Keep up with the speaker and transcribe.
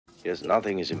Yes,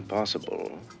 nothing is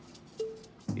impossible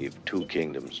if two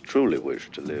kingdoms truly wish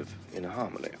to live in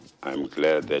harmony. I'm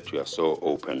glad that you are so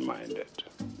open-minded.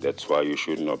 That's why you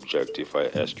shouldn't object if I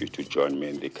ask you to join me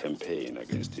in the campaign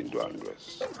against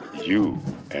Indwandras. You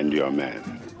and your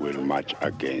men will march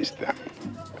against them.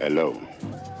 Alone,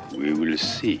 we will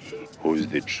see who's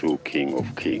the true king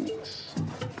of kings.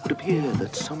 It would appear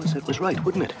that Somerset was right,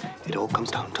 wouldn't it? It all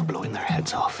comes down to blowing their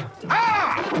heads off.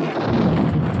 Ah!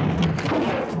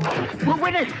 We're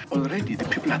winning! Already the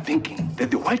people are thinking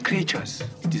that the white creatures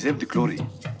deserve the glory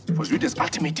for Zulu's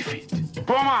ultimate defeat.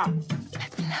 Boma!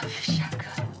 Let me love you,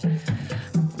 Shaka.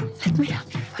 Let me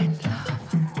help you find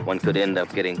love. One could end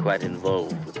up getting quite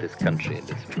involved with this country and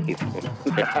its people.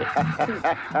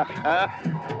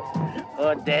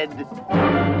 Or dead.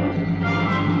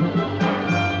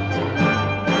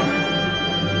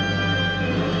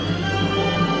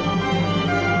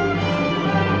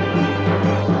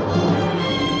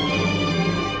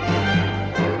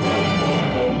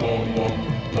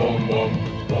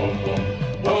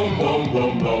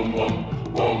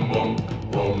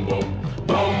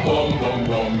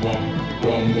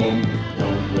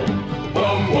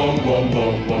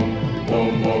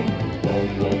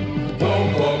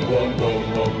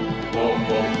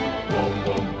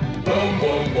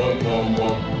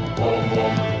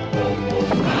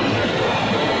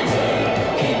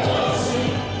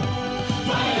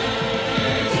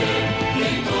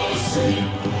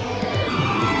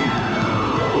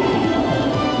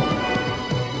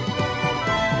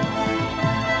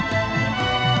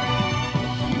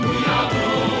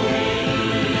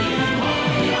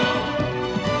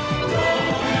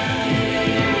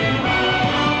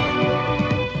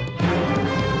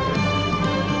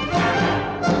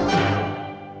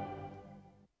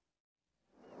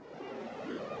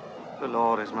 The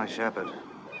Lord is my shepherd.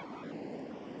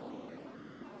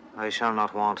 I shall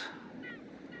not want.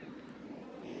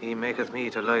 He maketh me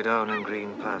to lie down in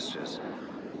green pastures.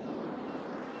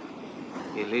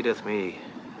 He leadeth me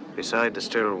beside the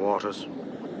still waters.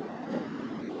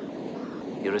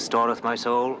 He restoreth my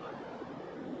soul.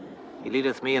 He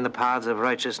leadeth me in the paths of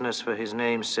righteousness for his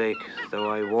name's sake.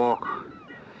 Though I walk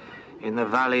in the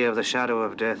valley of the shadow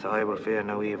of death, I will fear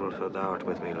no evil, for thou art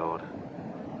with me, Lord.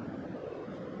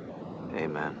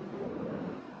 Amen.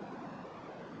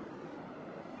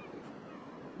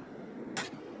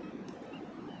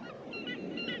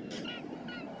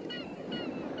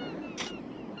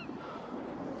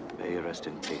 May you rest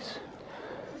in peace.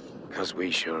 'Cause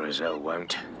we sure as hell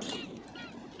won't.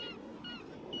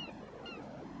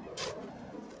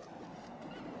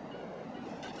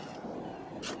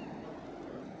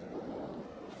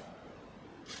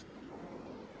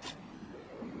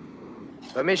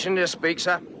 Permission to speak,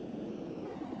 sir?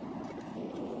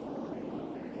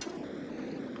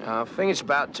 I think it's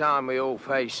about time we all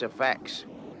face the facts.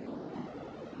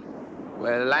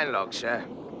 We're landlocked, sir.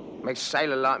 Makes a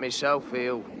sailor like myself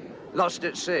feel lost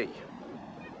at sea.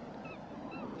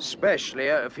 Especially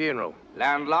at a funeral.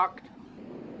 Landlocked?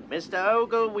 Mr.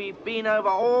 Ogle, we've been over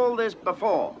all this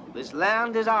before. This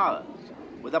land is ours,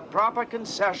 with a proper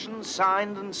concession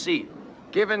signed and sealed.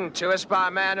 Given to us by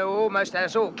a man who almost had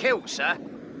us all killed, sir.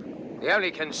 The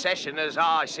only concession, as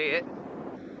I see it,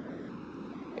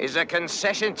 is a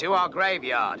concession to our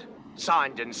graveyard,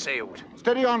 signed and sealed.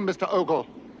 Steady on, Mr. Ogle.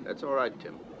 That's all right,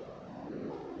 Tim.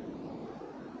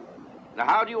 Now,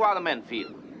 how do you other men feel?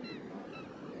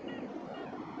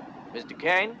 Mr.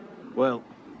 Kane? Well,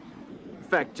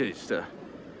 fact is, sir,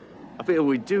 I feel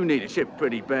we do need a ship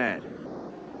pretty bad.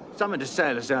 Something to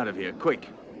sail us out of here, quick.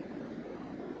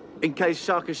 In case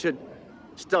Shaka should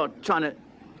start trying to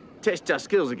test our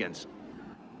skills against.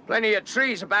 Plenty of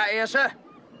trees about here, sir.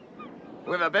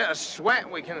 With a bit of sweat,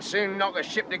 we can soon knock a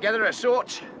ship together of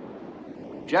sorts.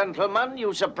 Gentlemen,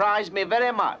 you surprise me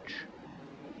very much.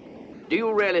 Do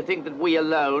you really think that we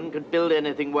alone could build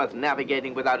anything worth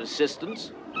navigating without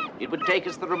assistance? It would take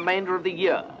us the remainder of the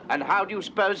year. And how do you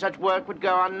suppose such work would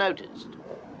go unnoticed?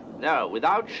 No,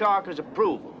 without Shaka's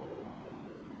approval,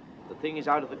 the thing is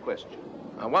out of the question.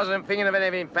 I wasn't thinking of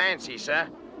anything fancy, sir.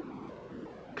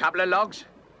 Couple of logs,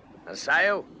 a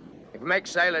sail. If we make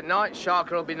sail at night,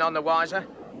 Shaka will be none the wiser.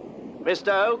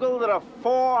 Mr. Ogle, there are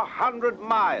 400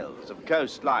 miles of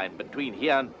coastline between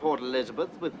here and Port Elizabeth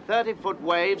with 30-foot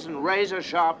waves and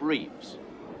razor-sharp reefs.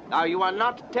 Now, you are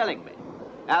not telling me,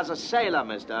 as a sailor,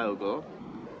 Mr. Ogle,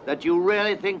 that you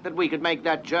really think that we could make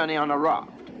that journey on a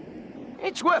raft?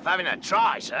 It's worth having a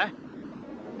try, sir.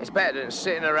 It's better than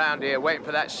sitting around here waiting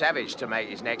for that savage to make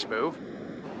his next move.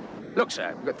 Look,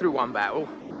 sir, we got through one battle.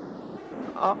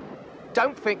 I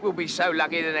don't think we'll be so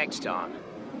lucky the next time.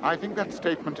 I think that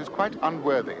statement is quite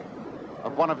unworthy.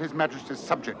 of one of His Majesty's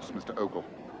subjects, Mr. Ogle.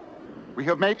 We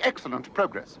have made excellent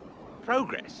progress.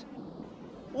 Progress?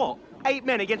 What? 8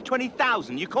 men against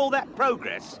 20,000? You call that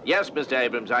progress? Yes, Mr.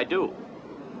 Abrams, I do.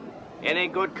 Any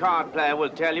good card player will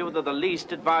tell you that the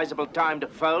least advisable time to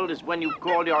fold is when you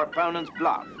call your opponent's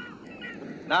bluff.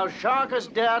 Now, Shaka's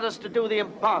dared us to do the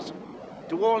impossible.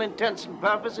 To all intents and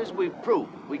purposes, we've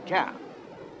proved we can.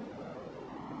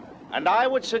 And I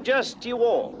would suggest to you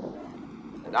all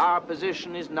that our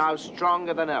position is now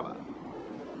stronger than ever.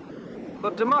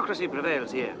 But democracy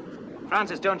prevails here.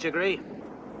 Francis, don't you agree?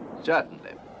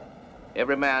 Certainly.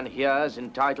 Every man here is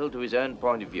entitled to his own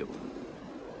point of view.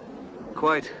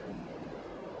 Quite.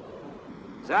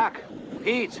 Zach,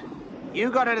 Pete, you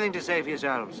got anything to say for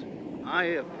yourselves? My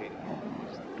opinion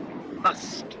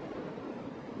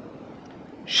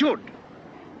should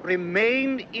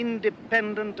remain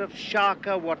independent of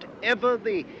Shaka, whatever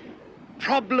the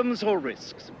problems or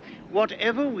risks.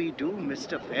 Whatever we do,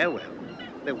 Mr. Farewell,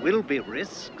 there will be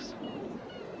risks.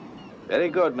 Very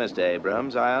good, Mr.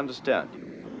 Abrams. I understand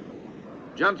you.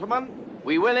 Gentlemen,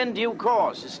 we will in due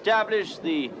course establish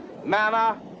the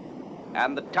manner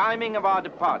and the timing of our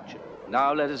departure.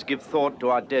 Now let us give thought to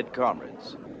our dead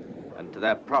comrades and to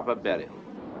their proper burial.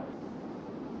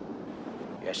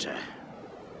 Yes, sir.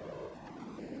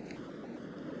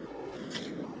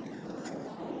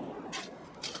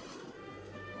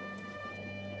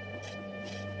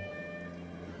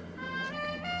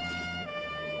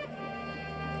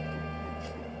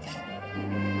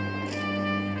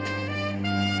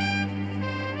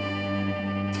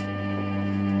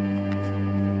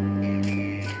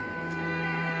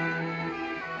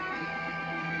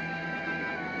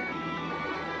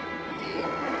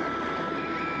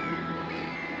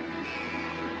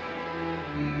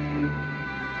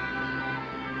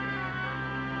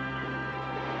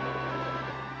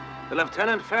 The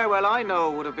Lieutenant Farewell I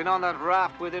know would have been on that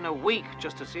raft within a week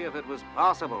just to see if it was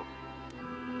possible.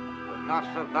 But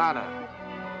not for Banner.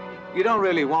 You don't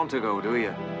really want to go, do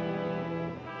you?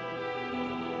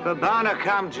 For Banner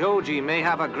Camp Joji may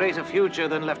have a greater future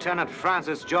than Lieutenant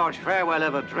Francis George Farewell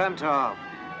ever dreamt of.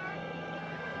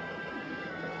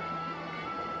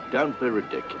 Don't be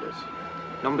ridiculous.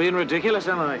 I'm being ridiculous,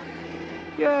 am I?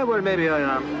 Yeah, well, maybe I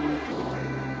am.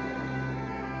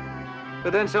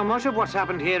 But then so much of what's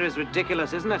happened here is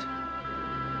ridiculous, isn't it?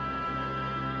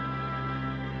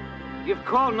 You've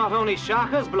called not only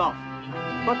Shaka's bluff,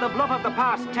 but the bluff of the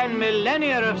past 10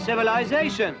 millennia of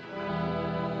civilization.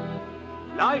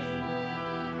 Life,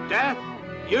 death,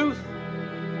 youth,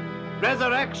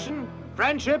 resurrection,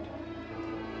 friendship.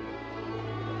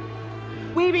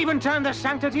 We've even turned the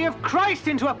sanctity of Christ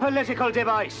into a political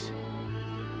device.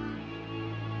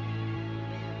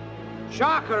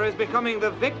 Shaka is becoming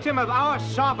the victim of our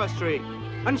sophistry,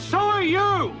 and so are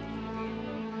you!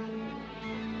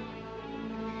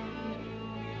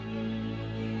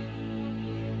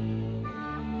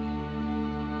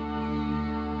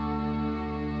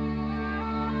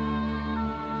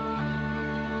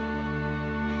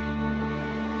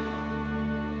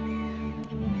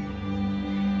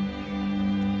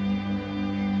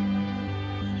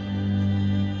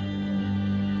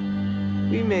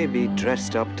 We may be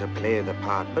dressed up to play the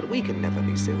part, but we can never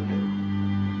be Zulu.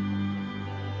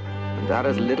 And that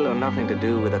has little or nothing to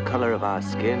do with the color of our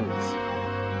skins.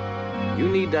 You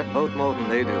need that boat more than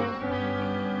they do.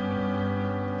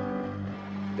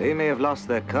 They may have lost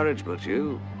their courage, but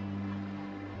you're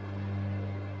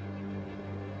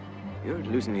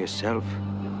losing yourself.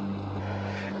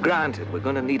 Granted, we're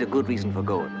going to need a good reason for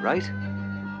going, right?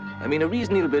 I mean, a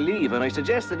reason he'll believe, and I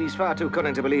suggest that he's far too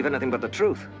cunning to believe anything but the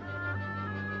truth.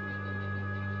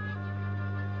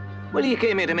 Well, you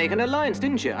came here to make an alliance,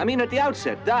 didn't you? I mean, at the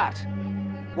outset, that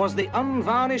was the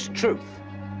unvarnished truth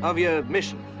of your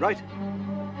mission, right?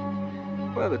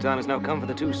 Well, the time has now come for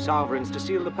the two sovereigns to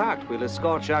seal the pact. We'll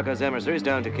escort Shaka's emissaries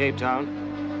down to Cape Town,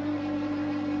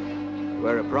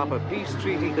 where a proper peace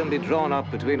treaty can be drawn up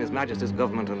between His Majesty's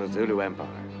government and the Zulu Empire.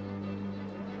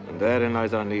 And therein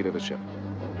lies our need of a ship.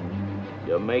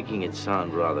 You're making it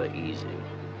sound rather easy.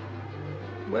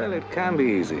 Well, it can be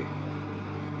easy,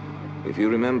 if you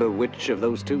remember which of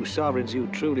those two sovereigns you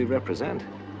truly represent.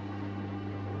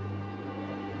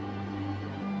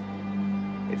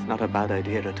 It's not a bad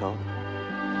idea at all.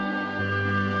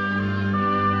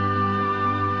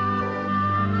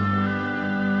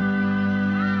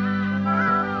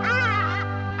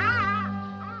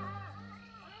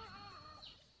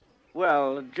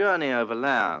 Well, a journey over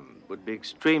land would be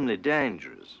extremely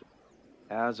dangerous,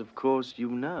 as of course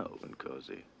you know,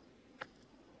 Nkosi.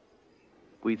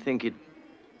 We think it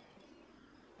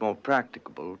more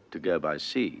practicable to go by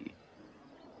sea.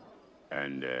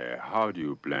 And how do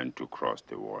you plan to cross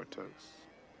the waters?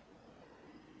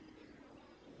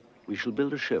 We shall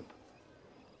build a ship.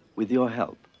 With your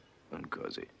help,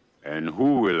 Nkosi. And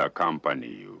who will accompany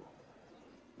you?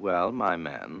 Well, my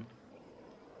men.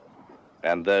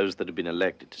 And those that have been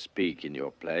elected to speak in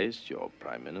your place, your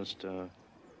Prime Minister,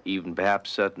 even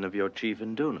perhaps certain of your chief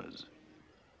indunas,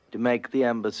 to make the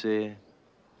embassy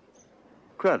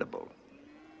credible.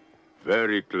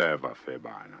 Very clever,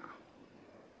 Febana.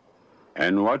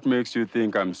 And what makes you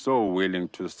think I'm so willing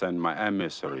to send my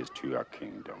emissaries to your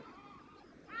kingdom?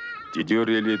 Did you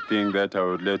really think that I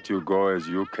would let you go as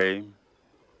you came?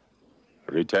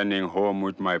 Returning home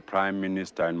with my Prime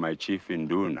Minister and my chief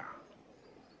induna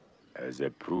as a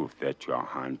proof that your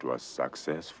hunt was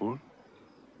successful?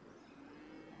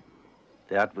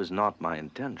 That was not my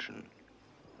intention.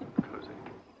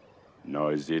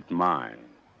 Nor is it mine.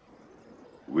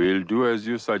 We'll do as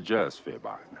you suggest,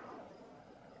 Febana,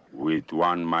 with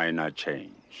one minor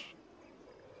change.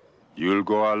 You'll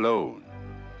go alone.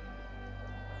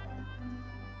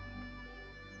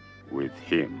 With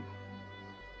him.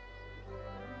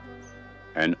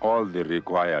 And all the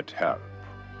required help.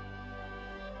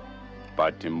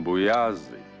 But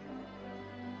Mbuyazi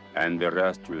and the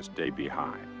rest will stay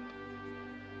behind.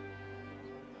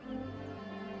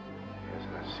 Yes,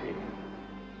 let's see.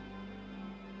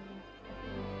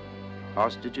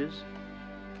 Hostages?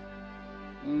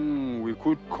 We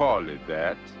could call it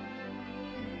that.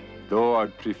 Though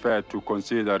I'd prefer to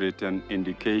consider it an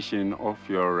indication of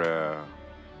your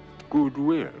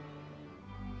goodwill.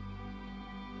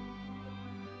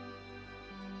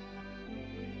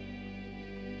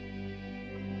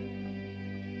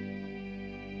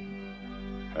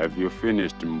 Have you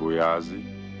finished, Mbuyazi?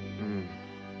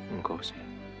 Nkosi.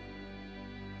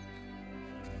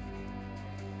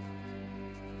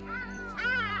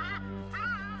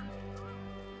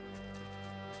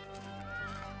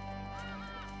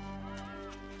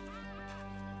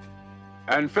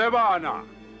 And Febana,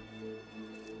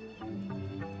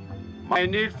 my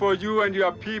need for you and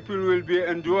your people will be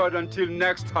endured until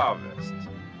next harvest.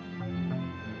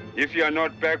 If you are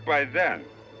not back by then,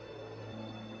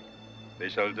 they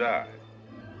shall die.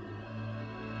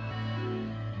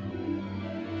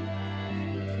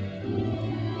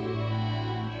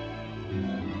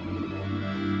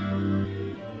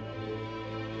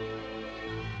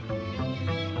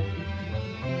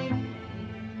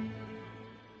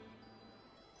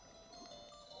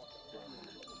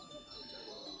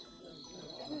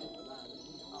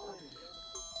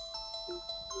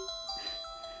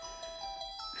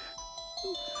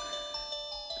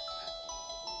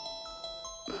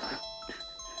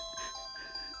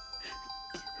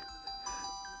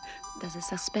 Does it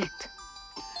suspect?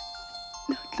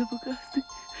 No, Tlabukasi.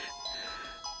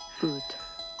 Good.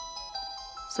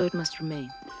 So it must remain.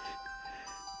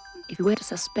 If you were to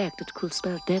suspect, it could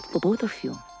spell death for both of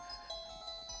you.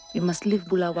 You must leave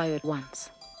Bulawayo at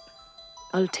once.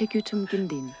 I'll take you to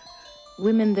Mgindin.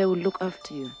 Women there will look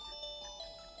after you.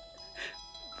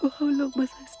 For how long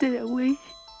must I stay away?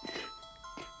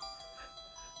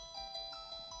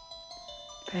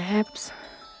 Perhaps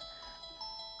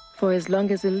for as long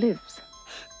as he lives.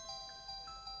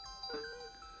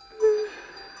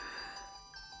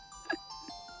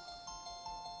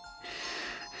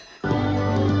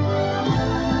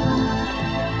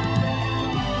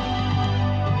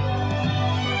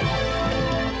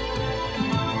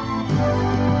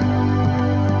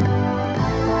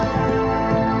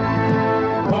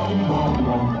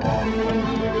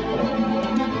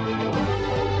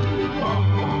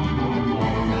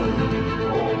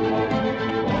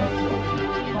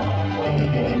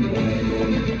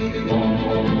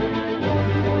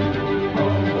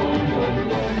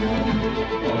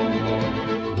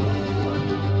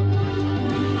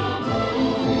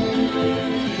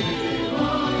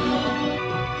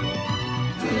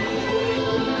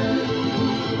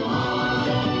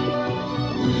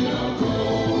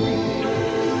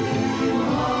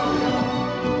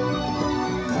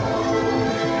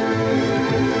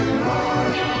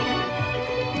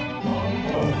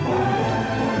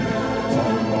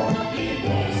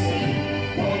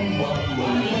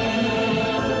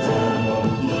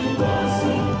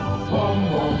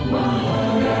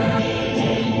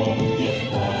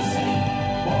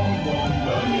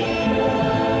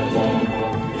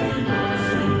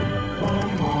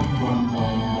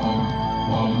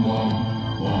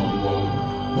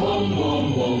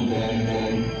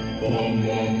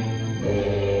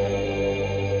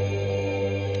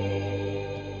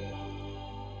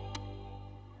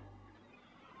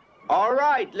 All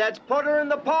right, let's put her in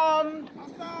the pond.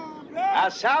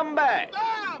 Asambe.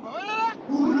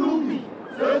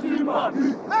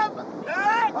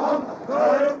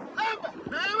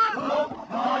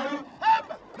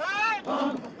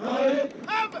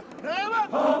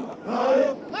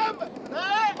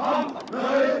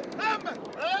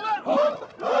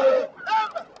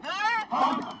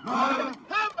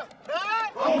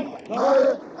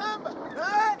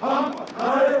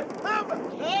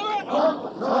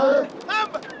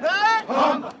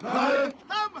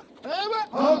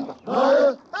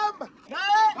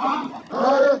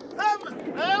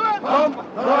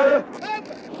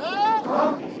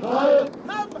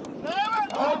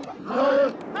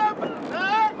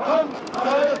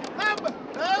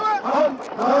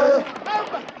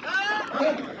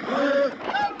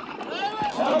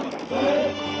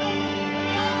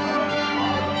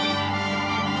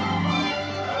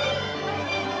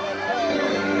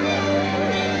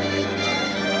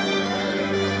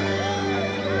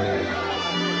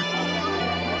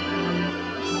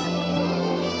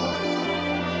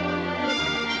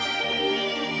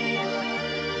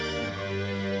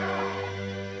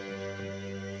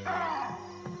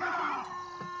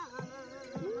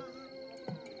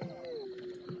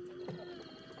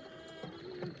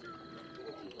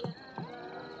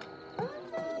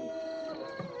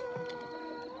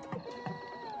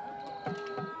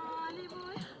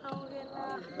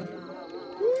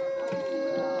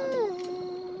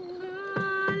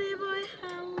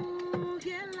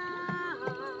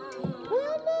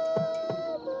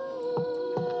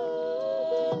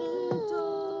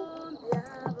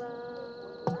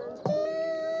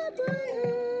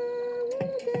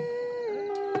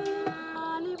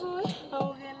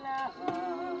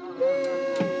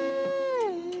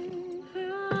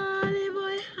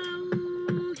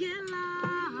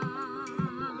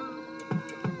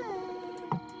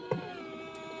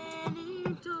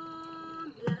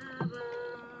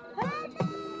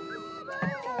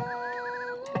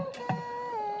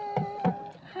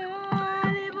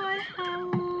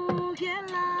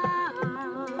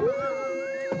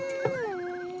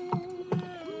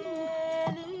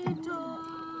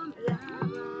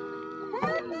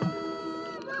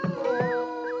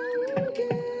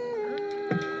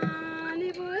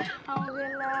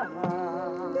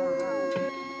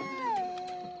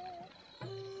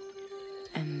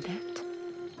 And that?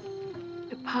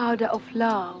 The powder of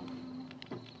love.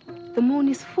 The moon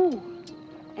is full,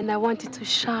 and I wanted to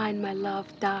shine my love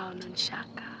down on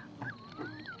Shaka.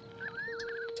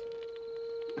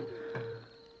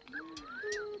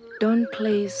 Don't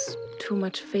place too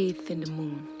much faith in the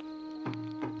moon.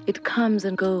 It comes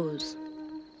and goes,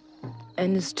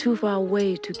 and is too far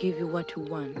away to give you what you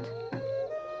want.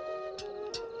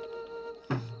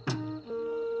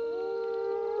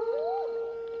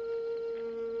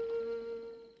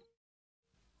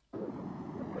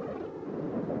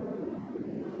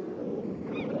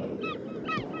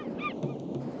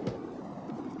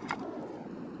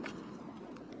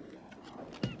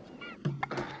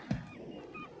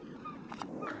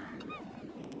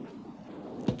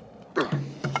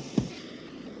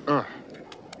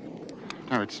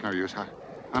 No, it's no use.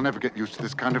 I'll never get used to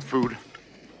this kind of food.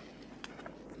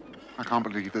 I can't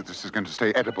believe that this is going to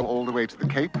stay edible all the way to the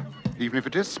Cape, even if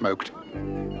it is smoked.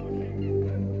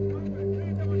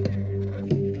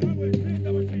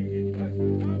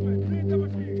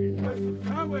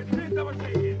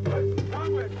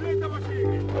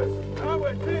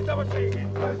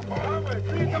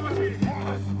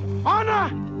 Honor!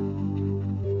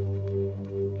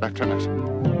 Lieutenant.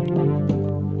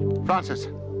 Francis.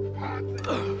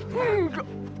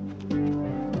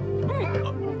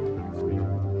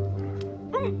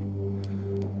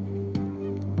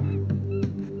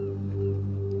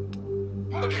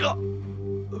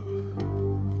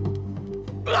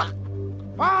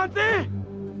 Party!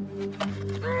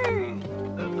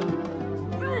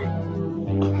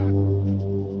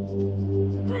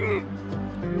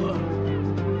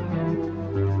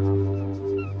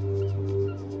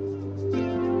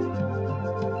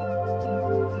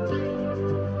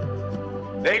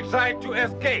 They tried to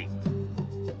escape.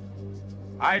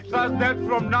 I trust that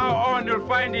from now on you'll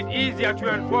find it easier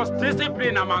to enforce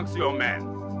discipline amongst your men.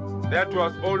 That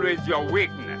was always your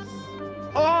weakness.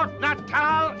 Port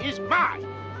Natal is mine.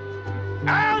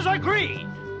 As agreed,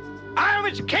 I am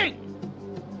its king.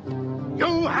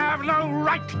 You have no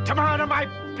right to murder my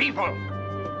people.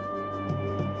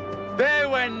 They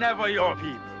were never your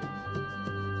people.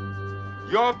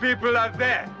 Your people are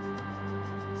there,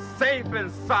 safe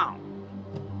and sound.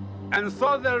 And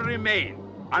so they'll remain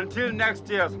until next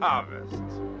year's harvest.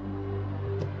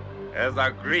 As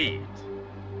agreed.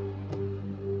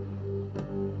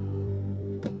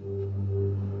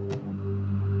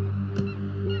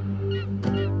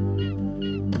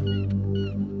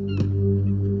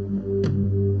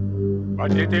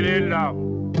 Badilila.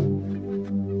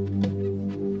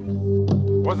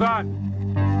 Wazan.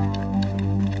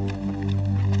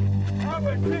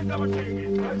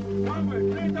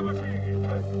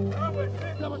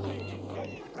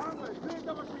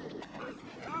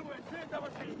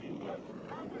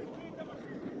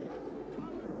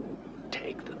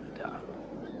 Take them down.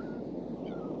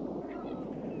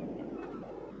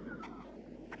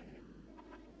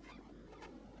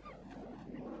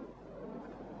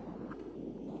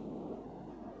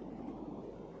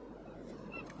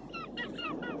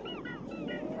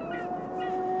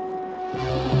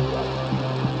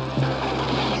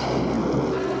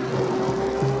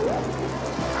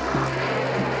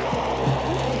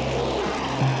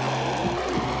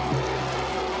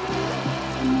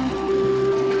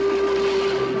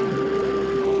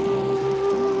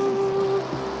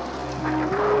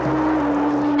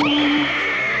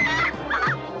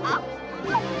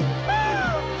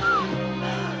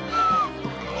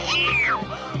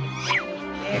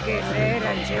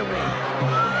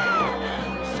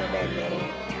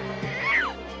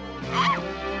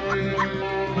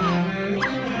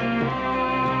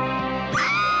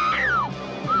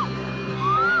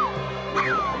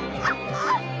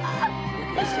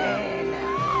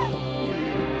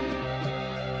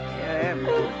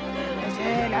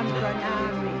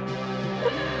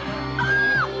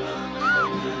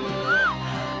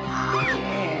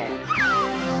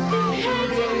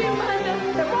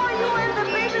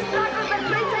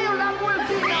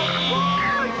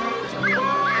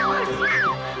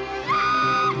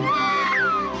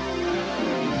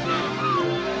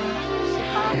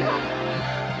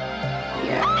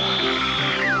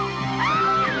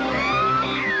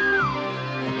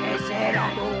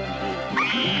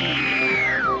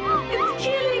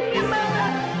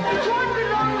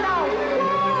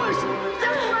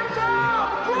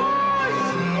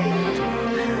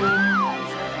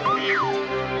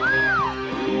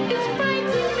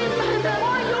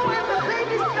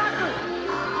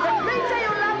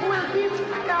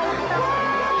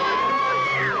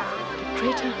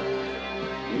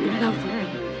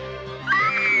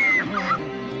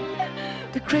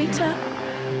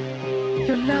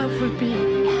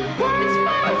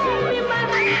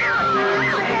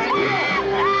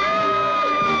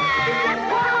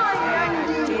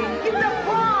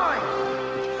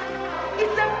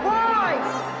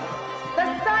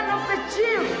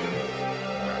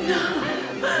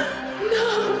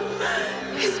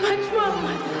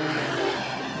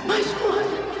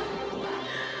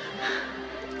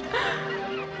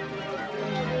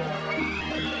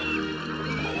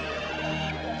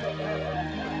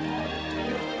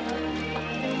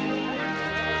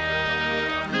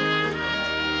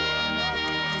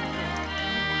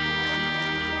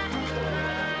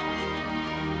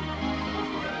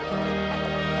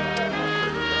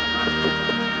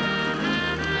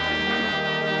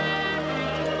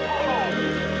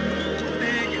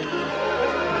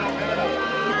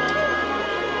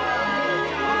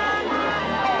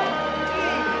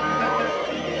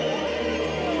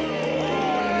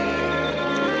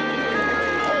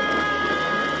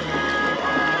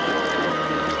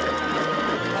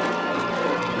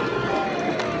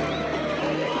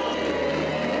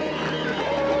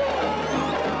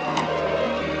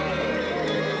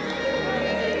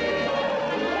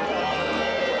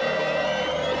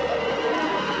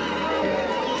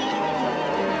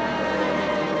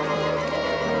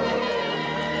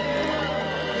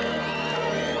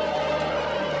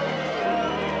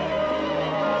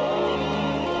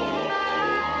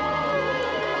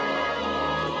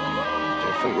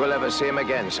 We'll ever see him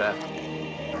again, sir.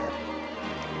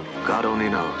 God only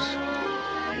knows.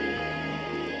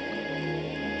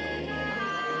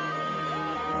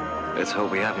 Let's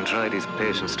hope we haven't tried his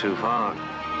patience too far.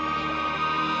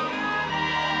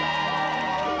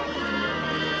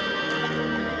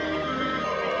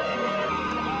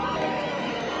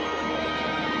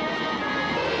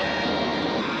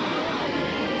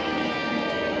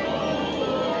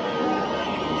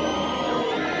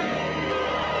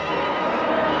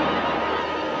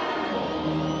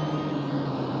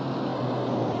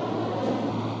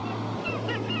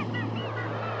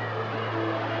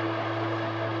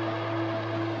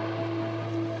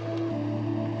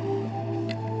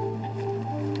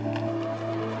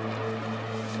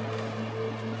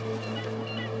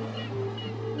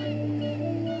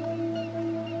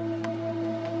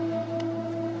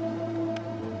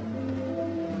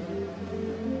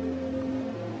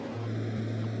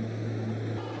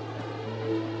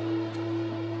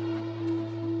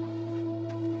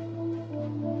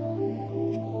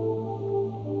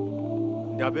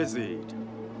 Dabezid.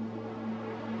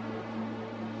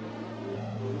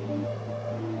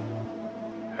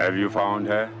 Have you found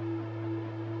her?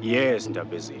 Yes,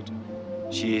 Ndabezit.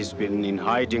 She's been in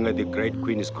hiding at the Great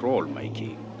Queen's Crawl, my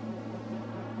king.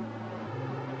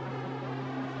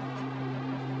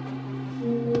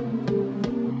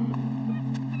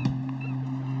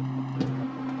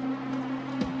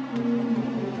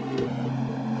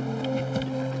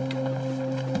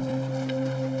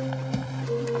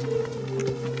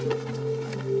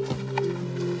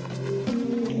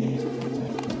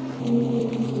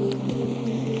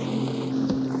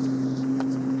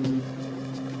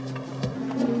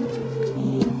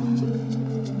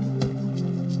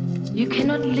 You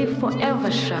cannot live forever,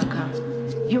 Shaka.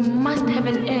 You must have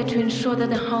an heir to ensure that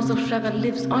the House of Shaka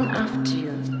lives on after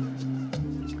you.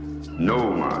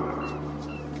 No,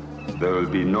 mother. There will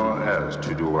be no heirs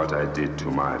to do what I did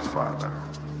to my father.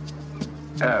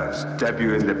 Heirs stab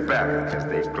you in the back as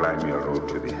they climb your road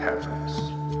to the heavens.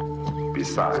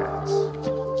 Besides,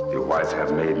 the whites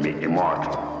have made me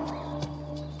immortal.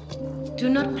 Do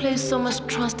not place so much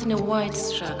trust in the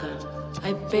whites, Shaka.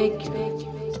 I beg you.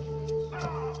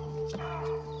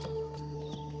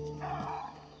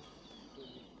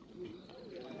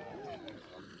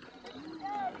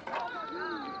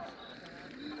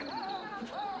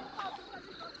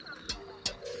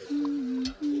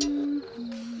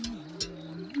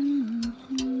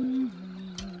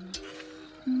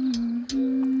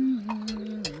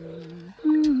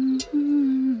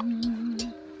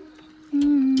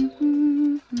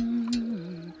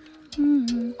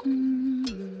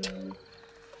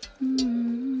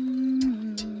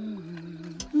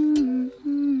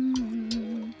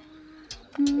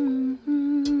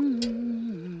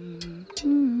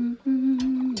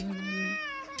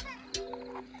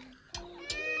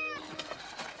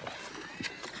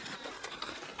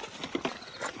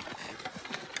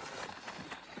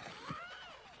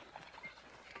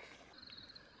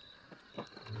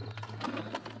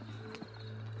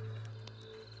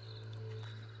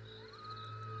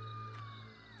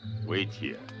 Wait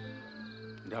here.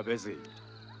 Ndabezit.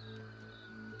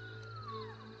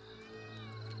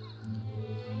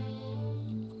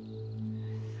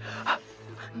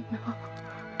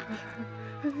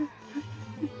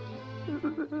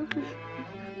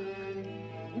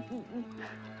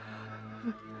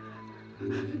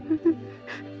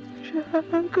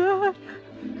 Shaka.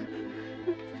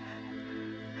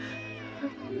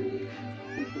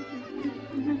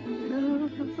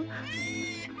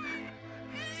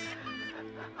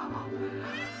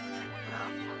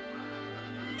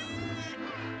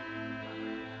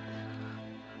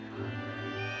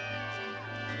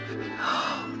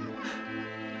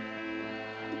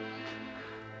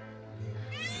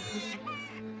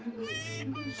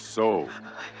 So,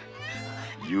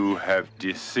 you have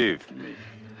deceived me.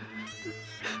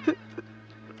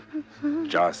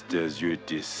 Just as you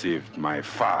deceived my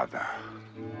father.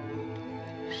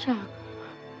 Shaka.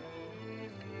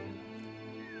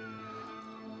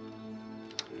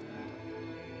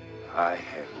 I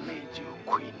have made you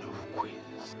Queen of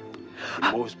Queens,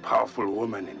 the most powerful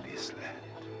woman in this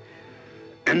land,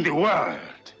 in the world.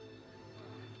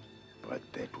 But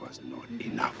that was not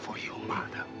enough for you,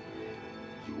 mother.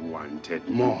 You wanted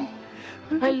more.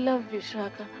 I love you,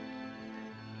 Shaka.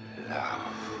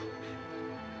 Love.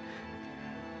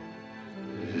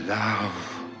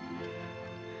 Love.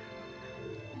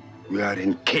 We are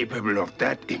incapable of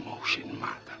that emotion,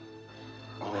 mother.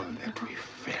 All that we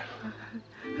felt,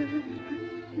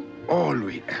 all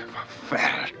we ever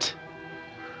felt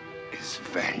is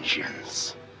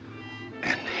vengeance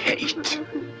and hate.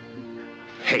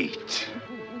 Hate.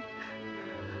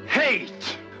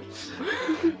 Hate!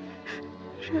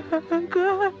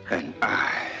 Shaka. And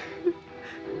I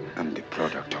am the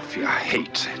product of your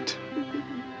hatred.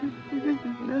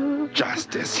 No.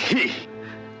 Just as he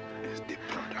is the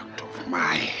product of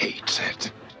my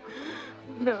hatred.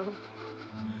 No.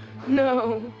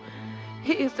 No.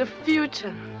 He is the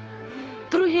future.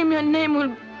 Through him, your name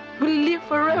will live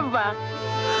forever.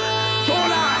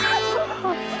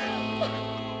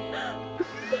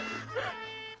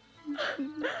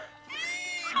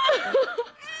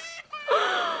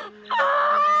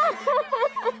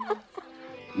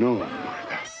 No,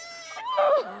 mother.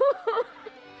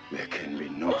 There can be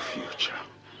no future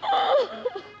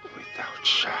without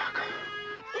Shaka.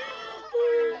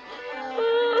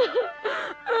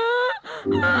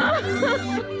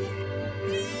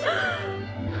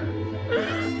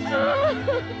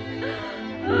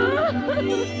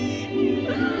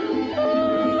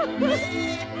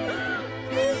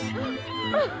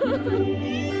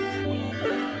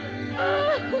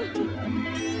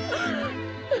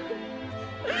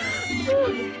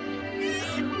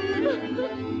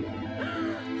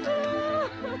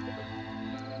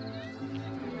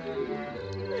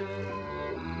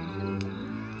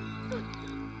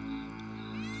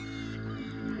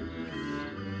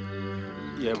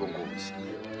 Yebo, Nkosi.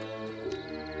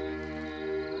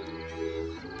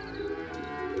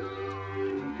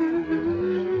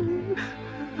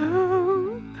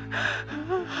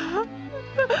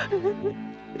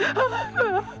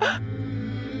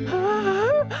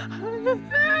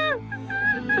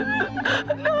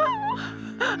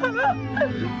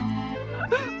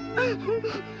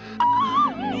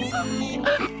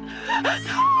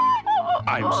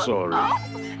 I'm sorry.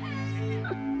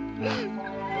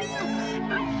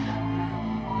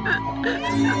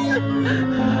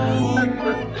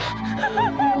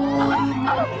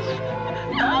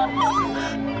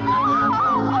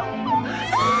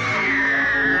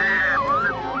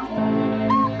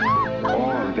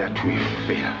 All that we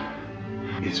feel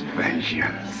is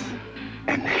vengeance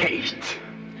and hate.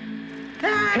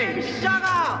 Hey,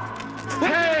 Shaka!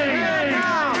 Hey!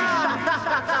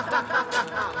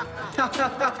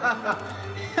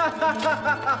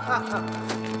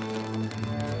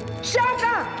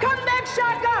 Shaka! Come back,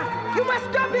 Shaka! You must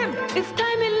stop him! It's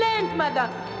time in land, Mother.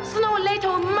 Sooner or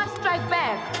later, we must strike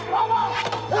back.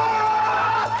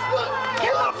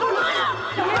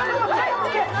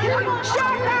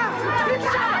 Shaka!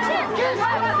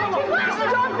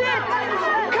 Stop it!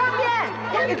 Come here!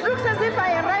 It looks as if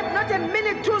I arrived not a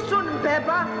minute too soon,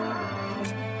 Pepper.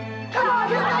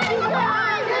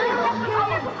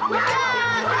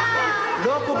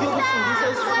 Lokho kuyokufundisa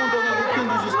isifundo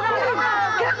ngokuphindisa isiqondo.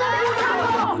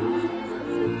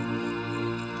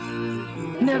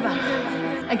 Never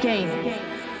again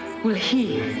will he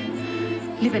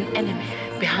leave an enemy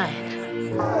behind.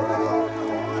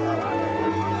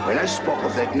 When I spoke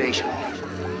of that nation,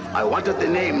 I wanted the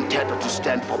name Teto to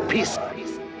stand for peace,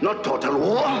 not total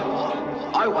war.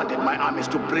 I wanted my armies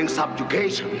to bring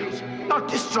subjugation, not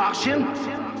destruction.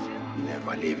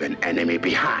 Never leave an enemy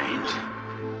behind,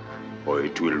 or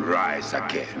it will rise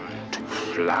again to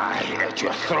fly at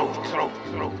your throat.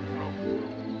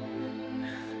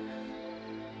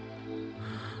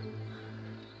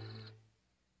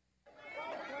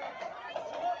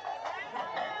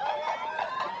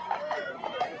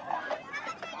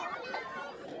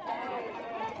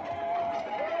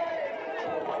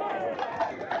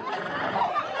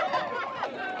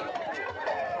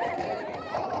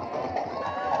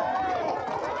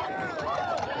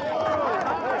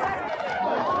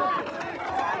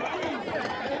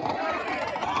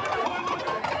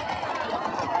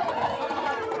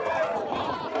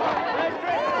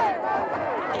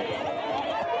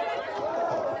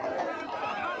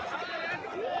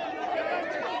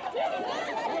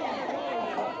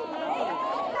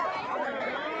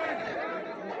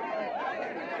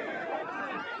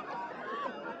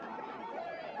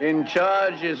 In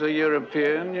charge is a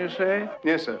European, you say?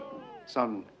 Yes, sir.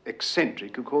 Some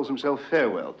eccentric who calls himself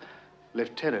Farewell.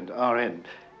 Lieutenant RN.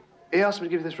 He asked me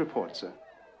to give you this report, sir.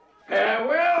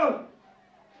 Farewell?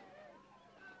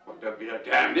 Would that be a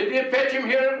damned idiot? Fetch him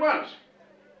here at once.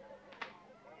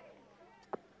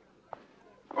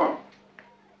 Oh.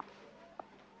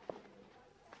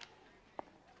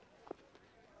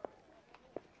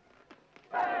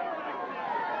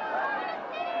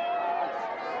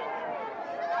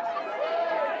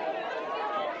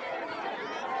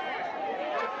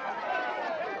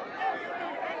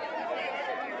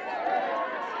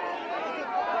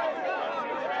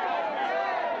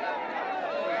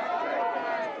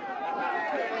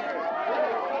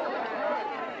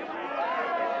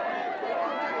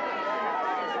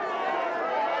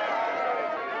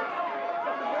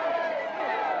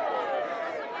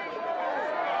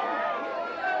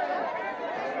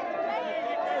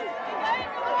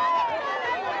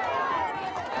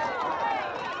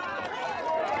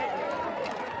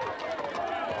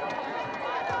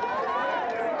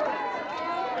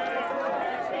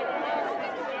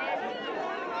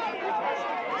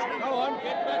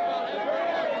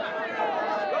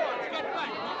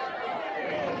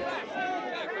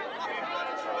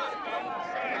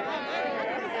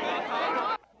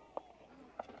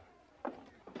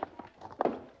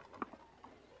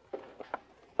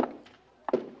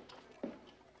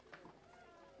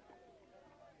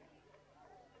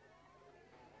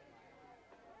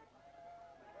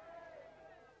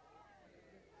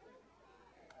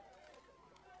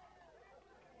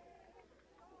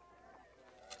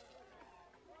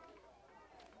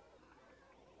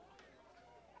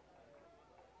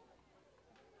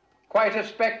 Quite a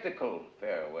spectacle,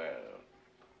 Farewell.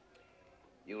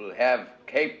 You'll have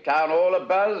Cape Town all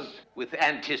abuzz with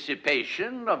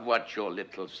anticipation of what your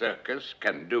little circus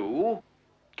can do.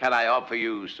 Can I offer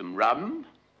you some rum?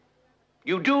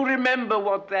 You do remember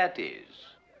what that is?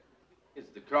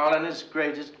 It's the colonist's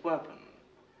greatest weapon,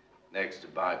 next to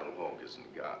Bible holders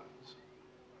and guns.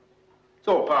 It's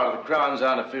all part of the Crown's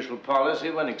unofficial policy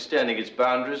when extending its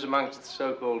boundaries amongst the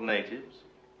so-called natives.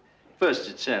 First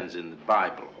it sends in the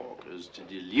Bible hawkers to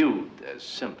delude their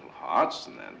simple hearts,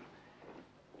 and then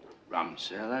rum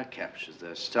seller captures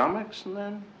their stomachs,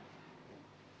 and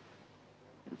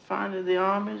finally the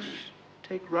armies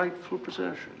take rightful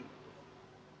possession.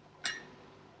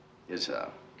 Yes, sir.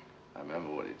 I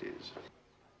remember what it is.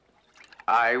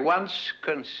 I once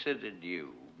considered you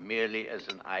merely as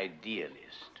an idealist.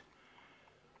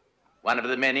 One of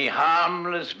the many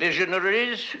harmless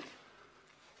visionaries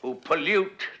who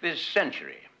pollute this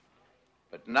century.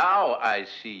 But now I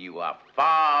see you are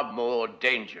far more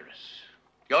dangerous.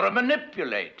 You're a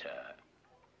manipulator.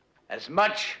 As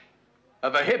much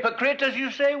of a hypocrite as you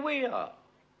say we are.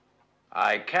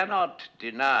 I cannot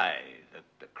deny that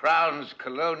the Crown's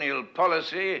colonial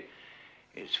policy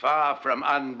is far from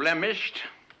unblemished.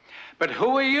 But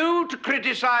who are you to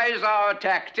criticize our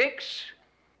tactics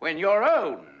when your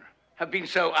own have been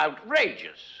so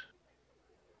outrageous?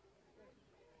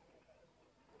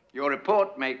 Your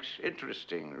report makes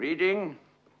interesting reading.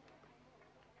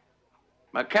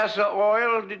 Macassar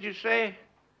oil, did you say?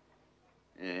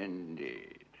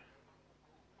 Indeed.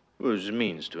 Was a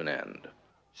means to an end.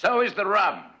 So is the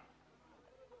rum.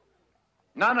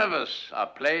 None of us are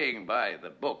playing by the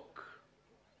book.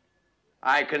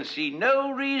 I can see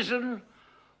no reason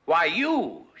why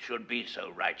you should be so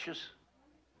righteous.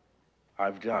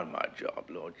 I've done my job,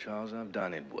 Lord Charles. I've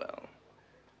done it well.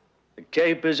 The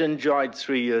Cape has enjoyed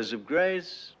 3 years of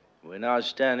grace. We're now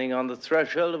standing on the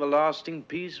threshold of a lasting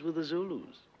peace with the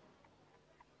Zulus.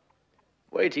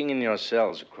 Waiting in your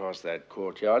cells across that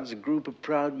courtyard is a group of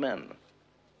proud men.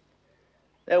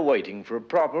 They're waiting for a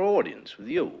proper audience with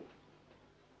you.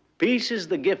 Peace is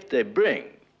the gift they bring,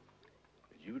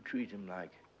 but you treat them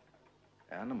like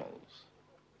animals.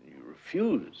 You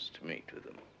refuse to meet with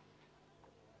them.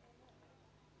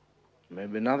 There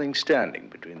may be nothing standing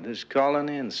between this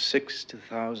colony and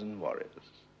 60,000 warriors.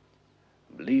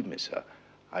 Believe me, sir,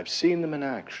 I've seen them in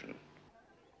action.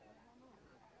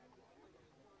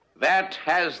 That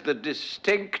has the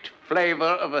distinct flavor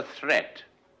of a threat.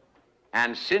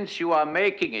 And since you are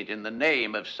making it in the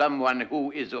name of someone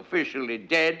who is officially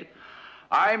dead,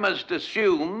 I must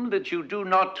assume that you do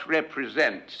not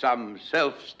represent some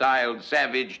self-styled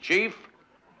savage chief,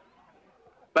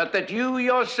 but that you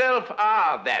yourself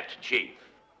are that chief.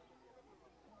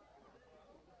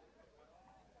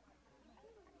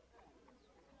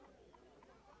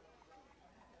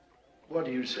 What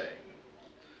are you saying?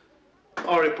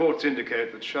 Our reports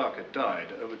indicate that Shaka died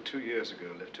over 2 years ago,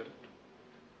 Lieutenant.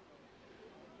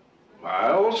 I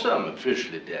also am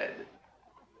officially dead.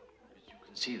 As you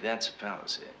can see, that's a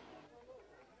fallacy.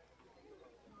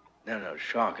 No,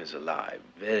 Shaka's alive.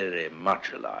 Very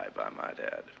much alive, I might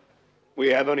add. We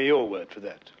have only your word for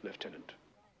that, Lieutenant.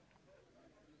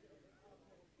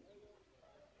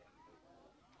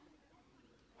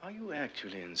 Are you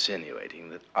actually insinuating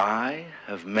that I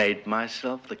have made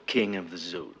myself the king of the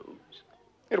Zulus?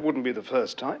 It wouldn't be the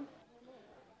first time.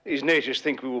 These natives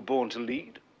think we were born to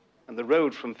lead, and the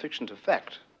road from fiction to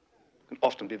fact can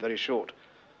often be very short,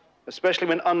 especially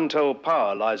when untold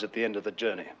power lies at the end of the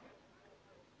journey.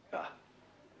 Ah,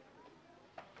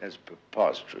 that's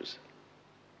preposterous.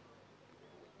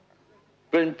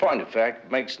 But in point of fact,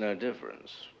 it makes no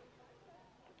difference.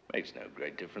 Makes no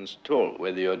great difference at all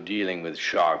whether you're dealing with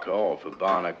Shaka or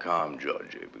Pampata,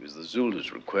 Georgie, because the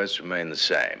Zulu's requests remain the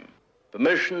same.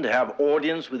 Permission to have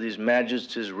audience with His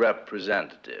Majesty's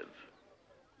representative.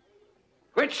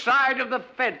 Which side of the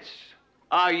fence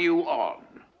are you on?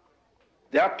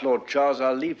 That, Lord Charles,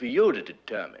 I'll leave for you to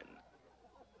determine.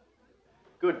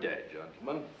 Good day,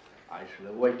 gentlemen. I shall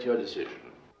await your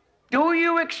decision. Do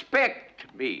you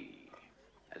expect me,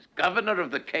 as governor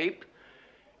of the Cape,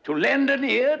 to lend an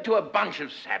ear to a bunch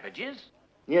of savages?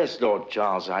 Yes, Lord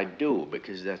Charles, I do,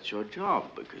 because that's your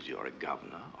job, because you're a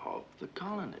governor of the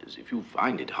colonies. If you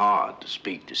find it hard to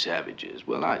speak to savages,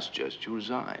 well, I suggest you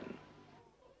resign.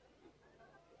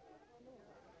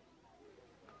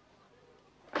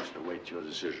 I shall await your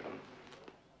decision.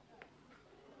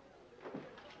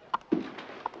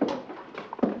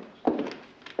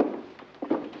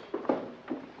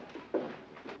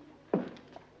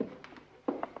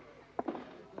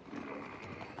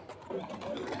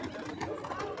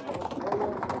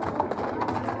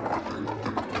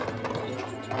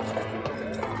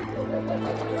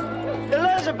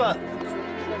 Elizabeth!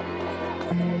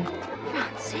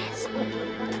 Francis?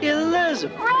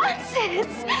 Elizabeth!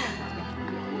 Francis!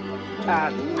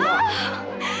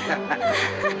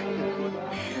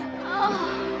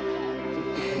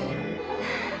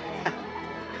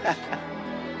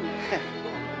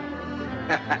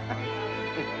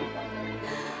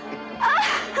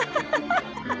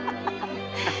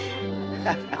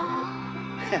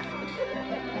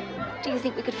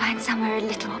 think we could find somewhere a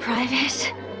little more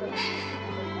private?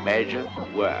 Major,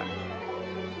 where?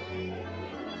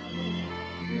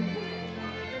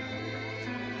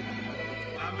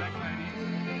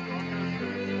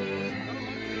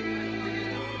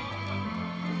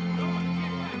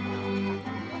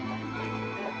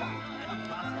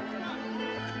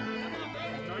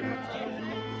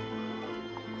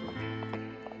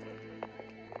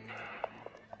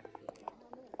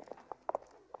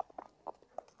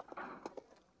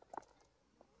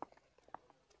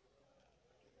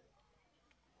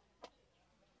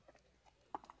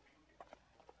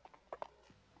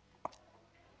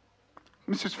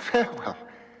 Mrs. Farewell,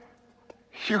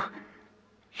 you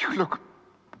look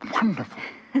wonderful.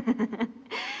 And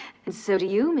so do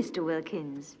you, Mr.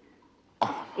 Wilkins.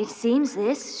 Oh. It seems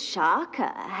this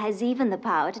Shaka has even the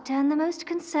power to turn the most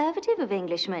conservative of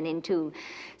Englishmen into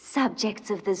subjects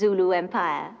of the Zulu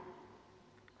Empire.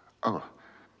 Oh,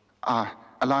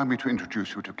 allow me to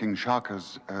introduce you to King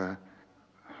Shaka's, well,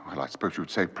 I suppose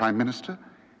you'd say Prime Minister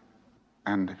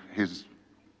and his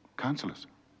councillors.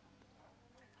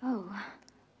 Oh.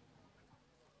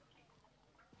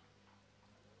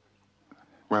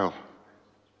 Well,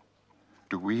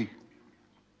 do we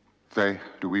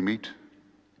meet,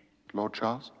 Lord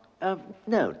Charles?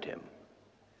 No, Tim.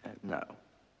 No.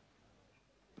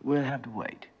 We'll have to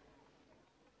wait.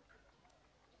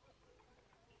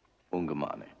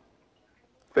 Ungamani.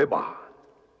 Feba.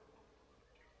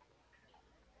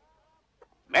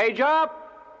 Major,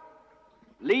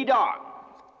 lead on.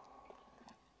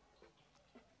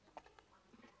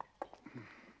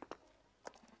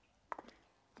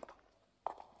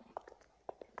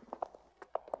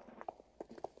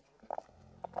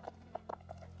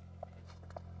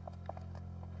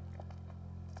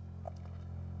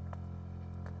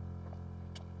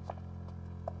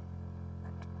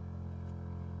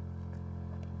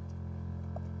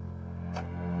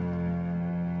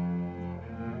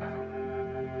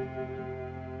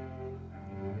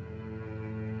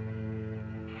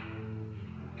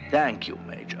 Thank you,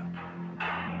 Major.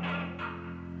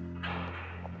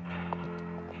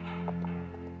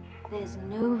 There's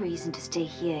no reason to stay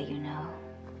here, you know.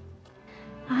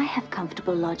 I have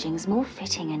comfortable lodgings more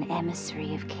fitting an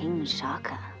emissary of King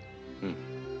Shaka.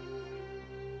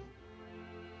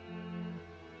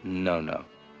 No.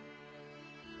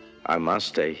 I must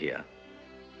stay here.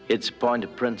 It's a point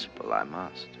of principle, I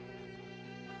must.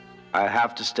 I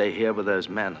have to stay here with those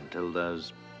men until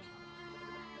those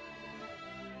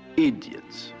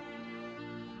idiots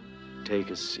take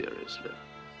us seriously.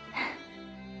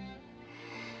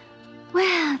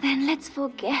 Well, then let's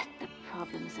forget the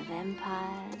problems of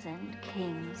empires and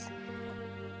kings.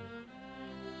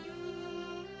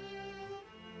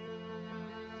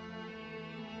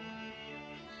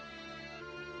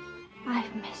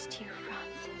 I've missed you,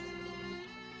 Francis.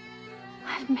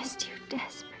 I've missed you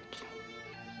desperately.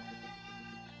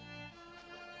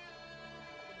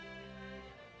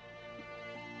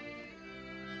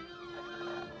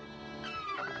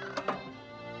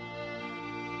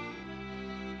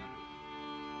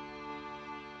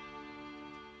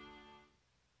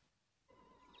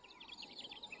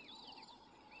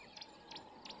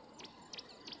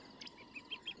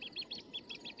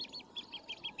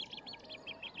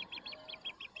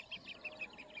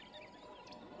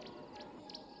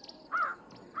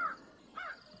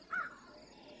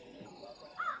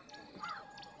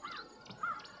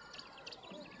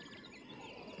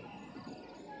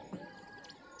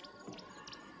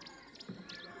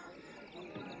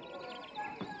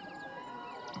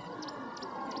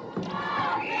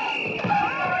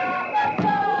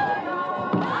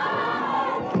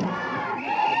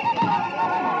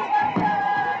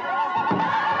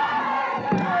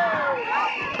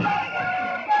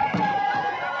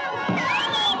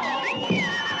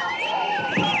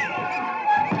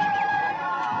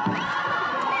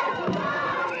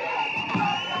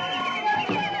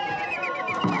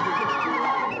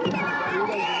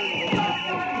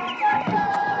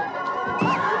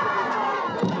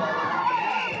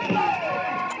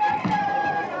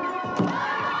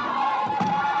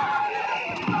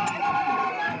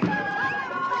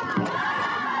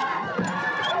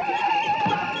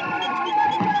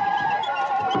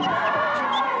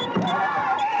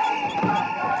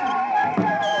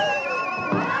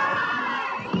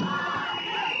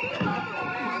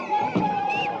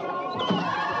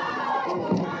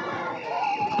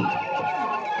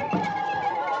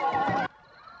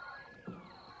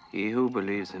 He who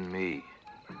believes in me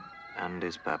and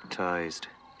is baptized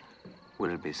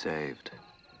will be saved.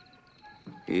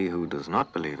 He who does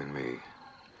not believe in me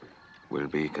will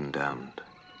be condemned.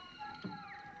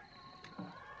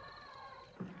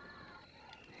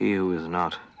 He who is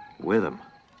not with him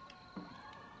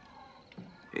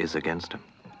is against him.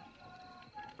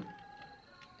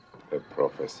 The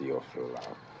prophecy of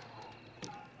love,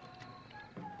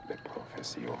 the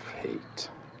prophecy of hate,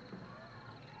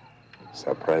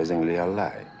 surprisingly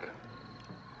alike,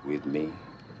 with me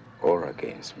or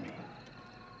against me.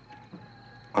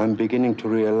 I'm beginning to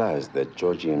realize that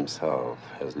George himself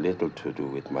has little to do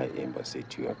with my embassy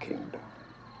to your kingdom.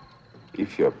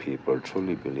 If your people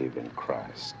truly believe in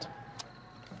Christ,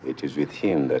 it is with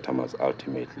him that I must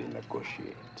ultimately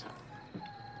negotiate.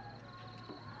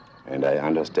 And I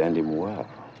understand him well.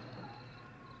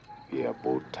 We are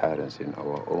both tyrants in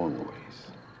our own ways.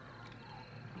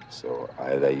 So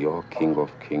either your King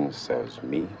of Kings serves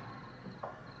me,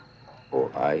 or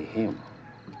I him.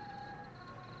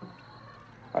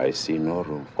 I see no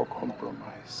room for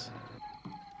compromise.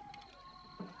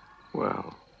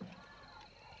 Well,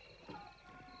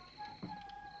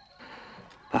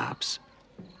 perhaps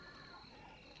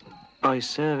by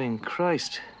serving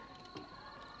Christ,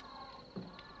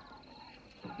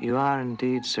 you are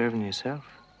indeed serving yourself.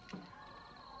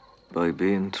 By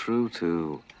being true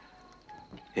to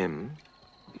him,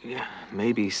 you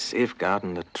may be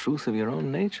safeguarding the truth of your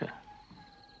own nature.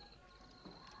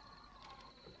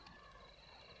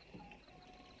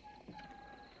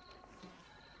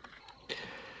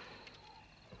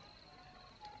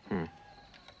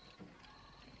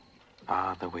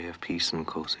 The way of peace and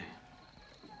cozy.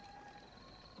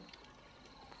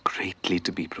 Greatly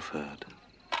to be preferred.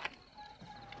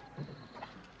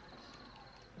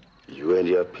 You and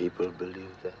your people believe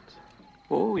that?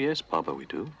 Oh, yes, Papa, we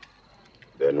do.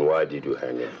 Then why did you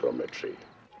hang him from a tree?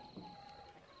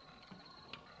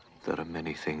 There are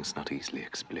many things not easily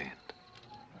explained.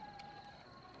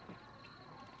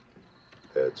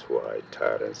 That's why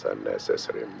tyrants are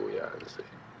necessary, Mbuyanzi.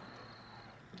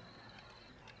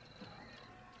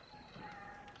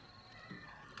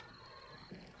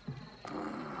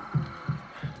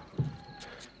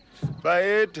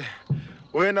 Bayede,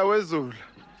 wena weZulu,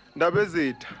 ndaba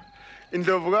ezitha,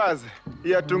 indlovukazi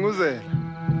iyadunguzela.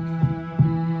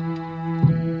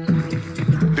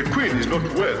 The queen is not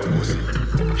well, Musi.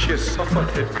 She has suffered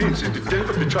her pain since the death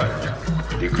of the child.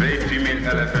 The great female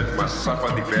elephant must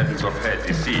suffer the burdens of her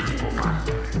deceit, Oma.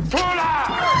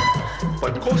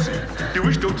 But Kosi, the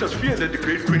witch doctors fear that the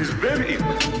great queen is very ill.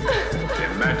 The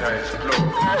matter is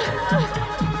closed.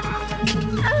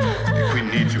 The queen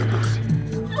needs you, Kosi.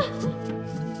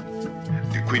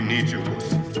 The queen needs you,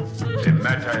 Kosi. The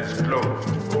matter is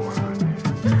closed, Oma.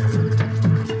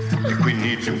 The queen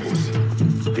needs you, Kosi.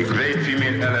 The great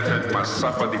female elephant must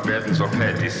suffer the burdens of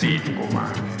her deceit,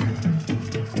 Oma.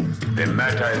 The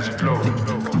matter is closed,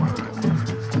 Oma.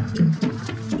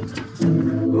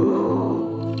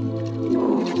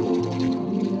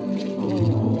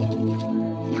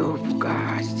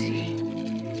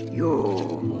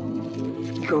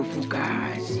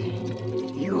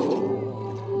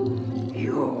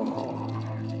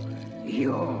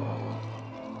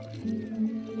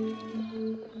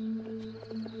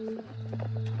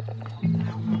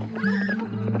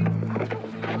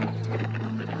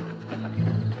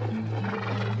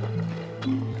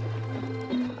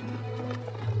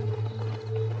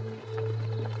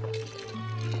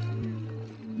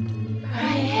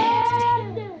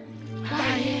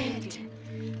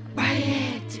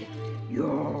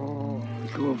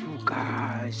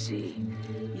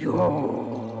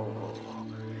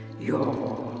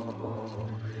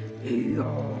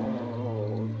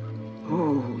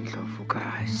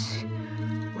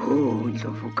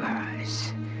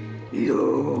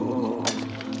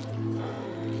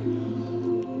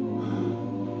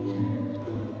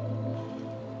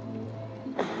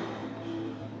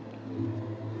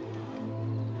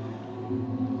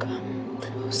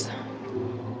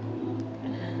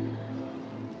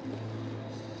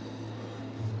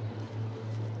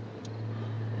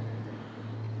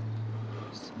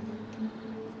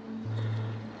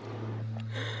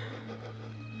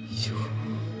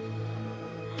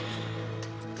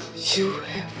 You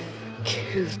have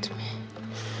killed me.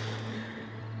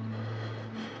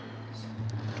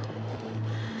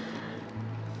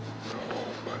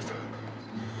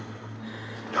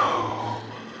 No.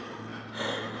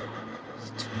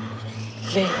 It's too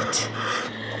late.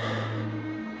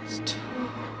 It's too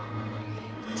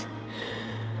late.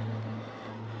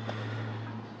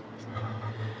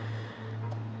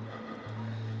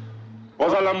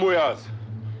 Wazalambuyazi.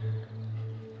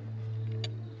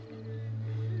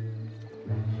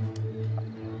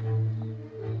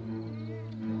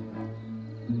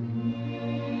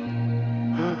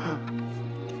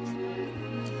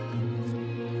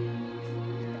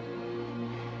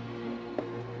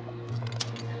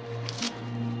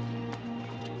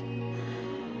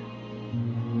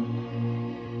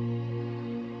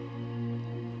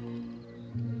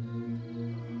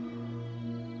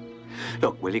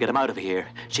 Look, will you get him out of here?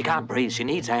 She can't breathe. She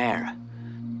needs air.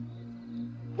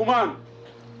 Woman!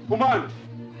 Woman!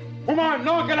 Woman!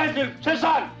 No, Galatian!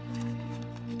 Cesar!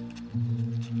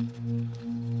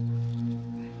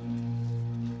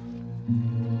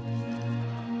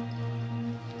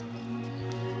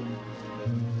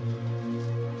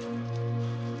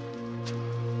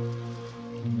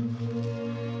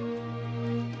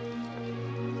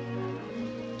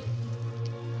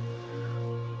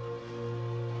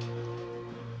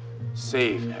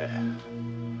 Save her,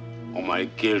 or my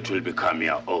guilt will become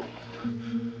your own.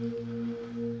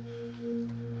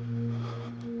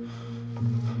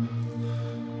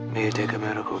 May it take a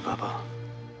miracle, Papa.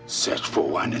 Search for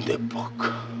one in the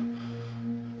book.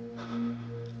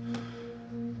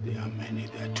 There are many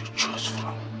there to choose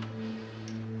from.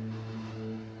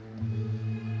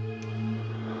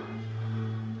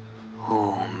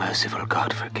 Oh, merciful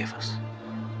God, forgive us.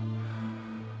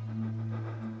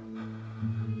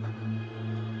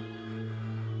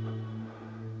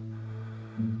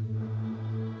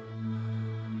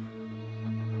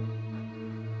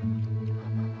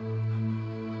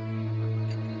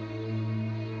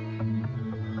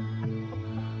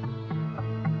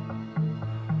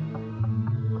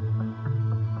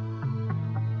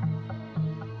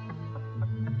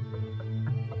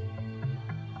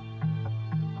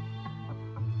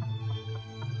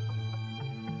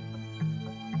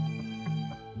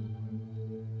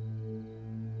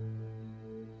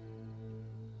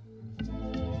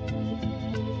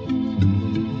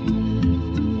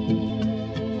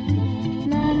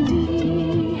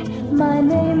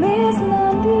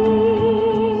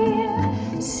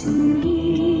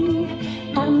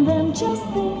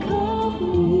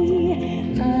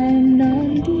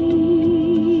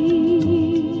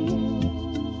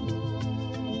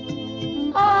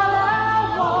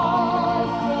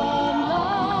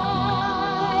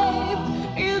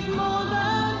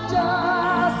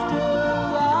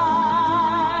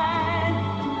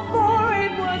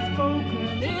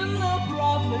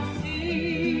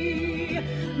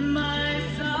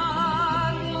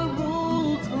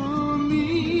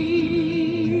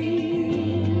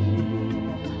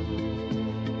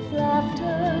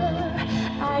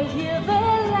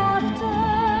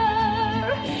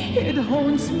 It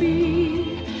haunts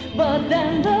me, but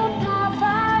then the path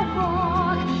I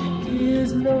walk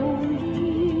is lonely.